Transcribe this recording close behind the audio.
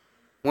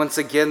Once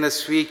again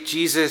this week,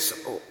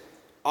 Jesus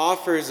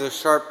offers a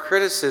sharp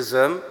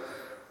criticism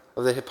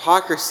of the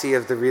hypocrisy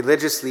of the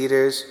religious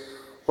leaders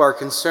who are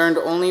concerned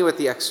only with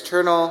the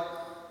external,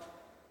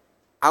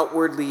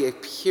 outwardly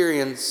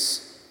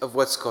appearance of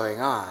what's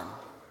going on.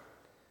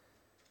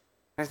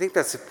 I think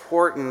that's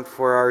important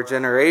for our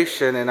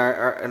generation and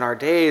our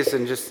days,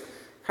 and just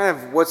kind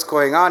of what's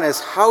going on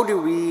is how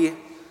do we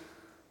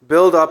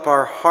build up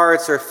our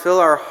hearts or fill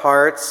our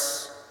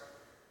hearts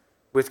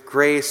with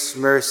grace,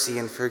 mercy,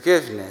 and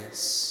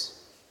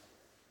forgiveness?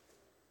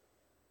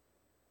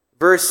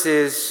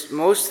 Versus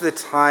most of the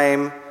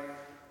time,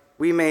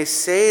 we may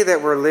say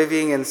that we're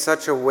living in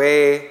such a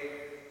way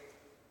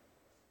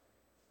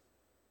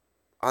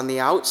on the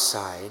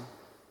outside,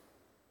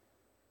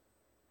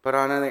 but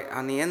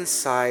on the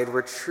inside,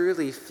 we're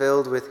truly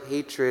filled with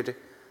hatred,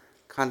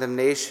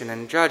 condemnation,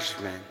 and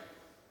judgment.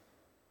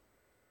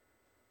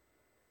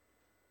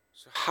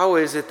 So how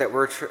is it that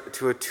we're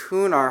to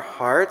attune our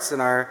hearts and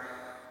our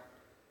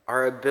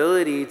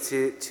ability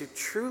to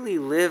truly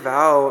live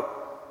out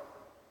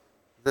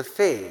the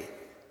faith?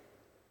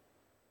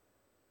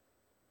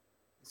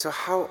 So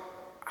how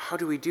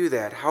do we do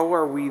that? How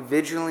are we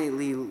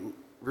vigilantly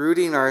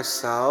rooting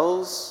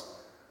ourselves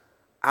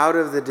out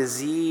of the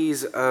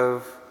disease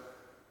of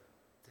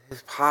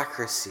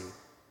hypocrisy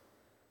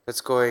that's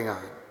going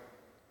on,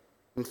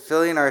 and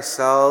filling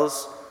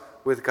ourselves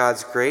with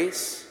God's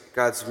grace,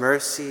 God's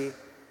mercy,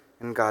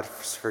 and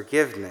God's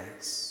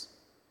forgiveness?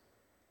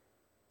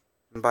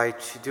 And by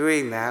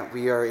doing that,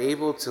 we are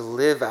able to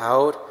live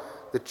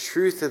out the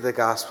truth of the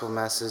gospel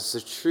message,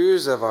 the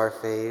truths of our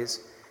faith,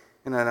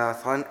 in an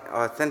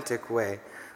authentic way.